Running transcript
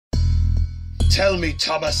Tell me,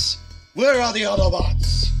 Thomas, where are the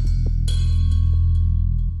Autobots?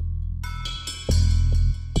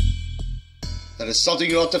 That is something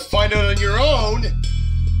you'll have to find out on your own.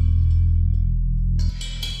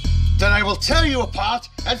 Then I will tear you apart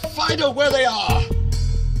and find out where they are.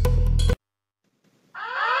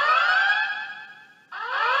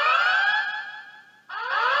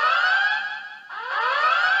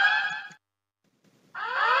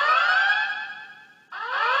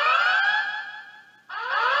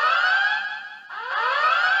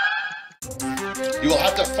 You will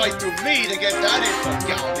have to fight through me to get that info,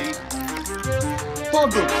 Galvatron.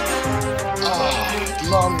 Bumblebee. At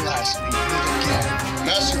long last we meet again.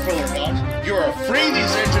 Masterful or not, you are freeing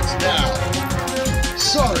these engines now.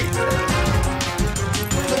 Sorry,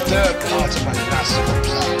 the third part of my masterful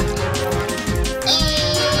plan.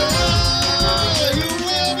 You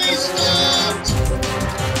will be stopped!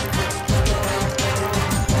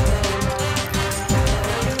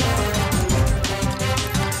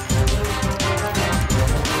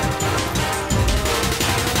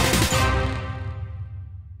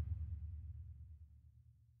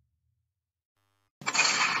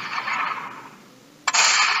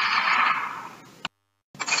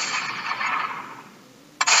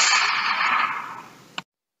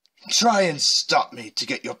 Try and stop me to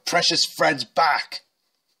get your precious friends back.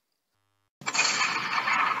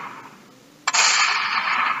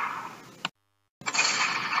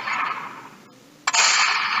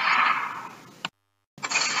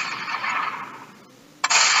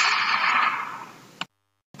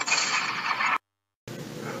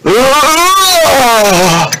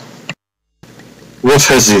 What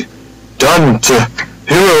has he done to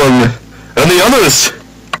Hiro and the others?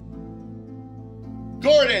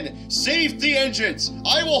 Gordon, save the engines!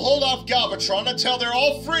 I will hold off Galvatron until they're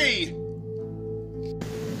all free!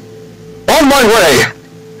 On my way!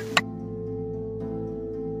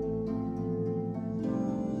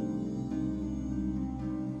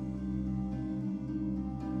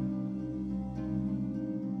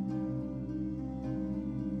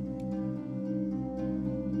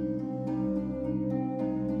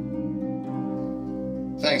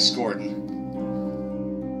 Thanks, Gordon.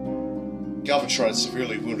 Galvatron has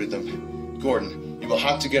severely wounded them. Gordon, you will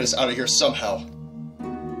have to get us out of here somehow.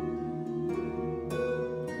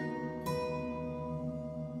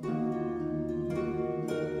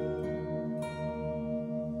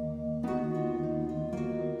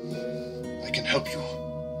 I can help you.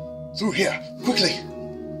 Through here, quickly!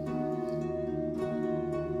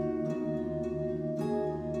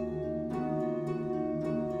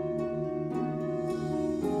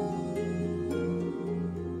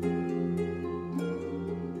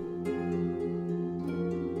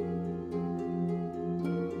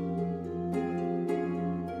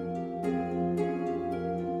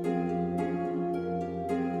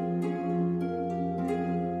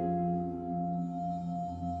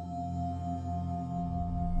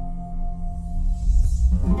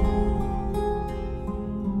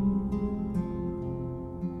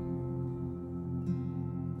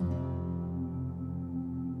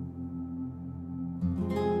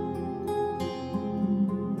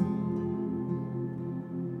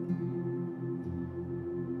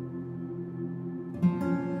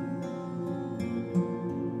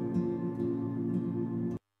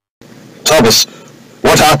 Thomas,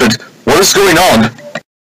 what happened? What is going on?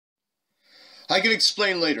 I can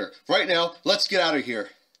explain later. Right now, let's get out of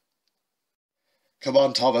here. Come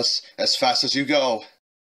on, Thomas, as fast as you go.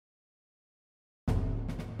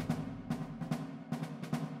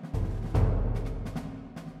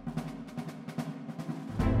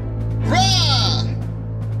 Rah!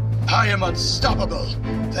 I am unstoppable.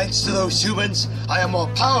 Thanks to those humans, I am more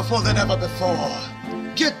powerful than ever before.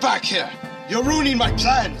 Get back here! You're ruining my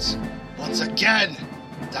plans! Once again!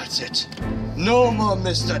 That's it. No more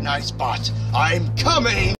Mr. Nicebot. I'm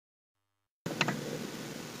coming!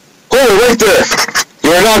 Oh, wait there!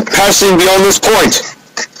 You are not passing beyond this point!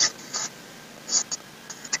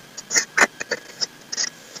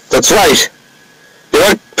 That's right! You're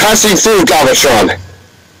not passing through Galvatron!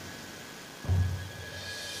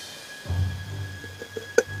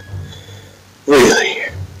 Really?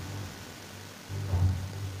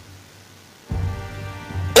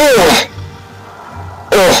 Ugh!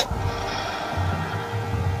 Ugh!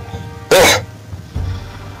 Ugh!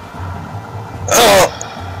 Ugh!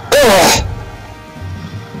 Ugh!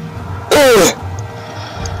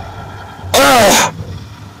 Ugh!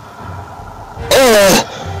 Ugh!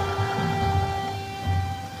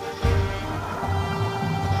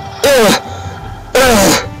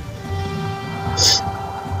 Ugh!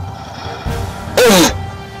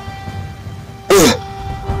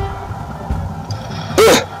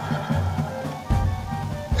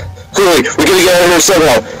 hurry. We gotta get out of here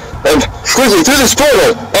somehow. Quickly, through this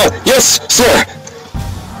portal. Yes, sir.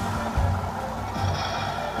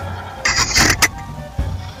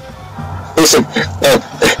 Listen,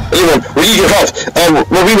 anyone, we need your help.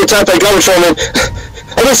 We're being attacked by Galvatron, and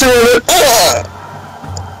I don't see anyone.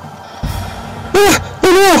 Oh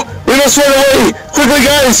no! We must run away! Quickly,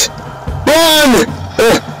 guys! Run!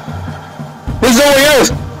 There's no way out!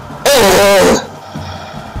 Oh!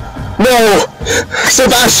 No!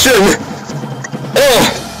 Sebastian!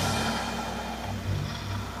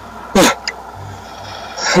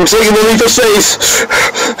 I'm taking the leap of faith!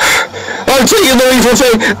 I'm taking the leap of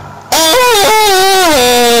faith! Oh!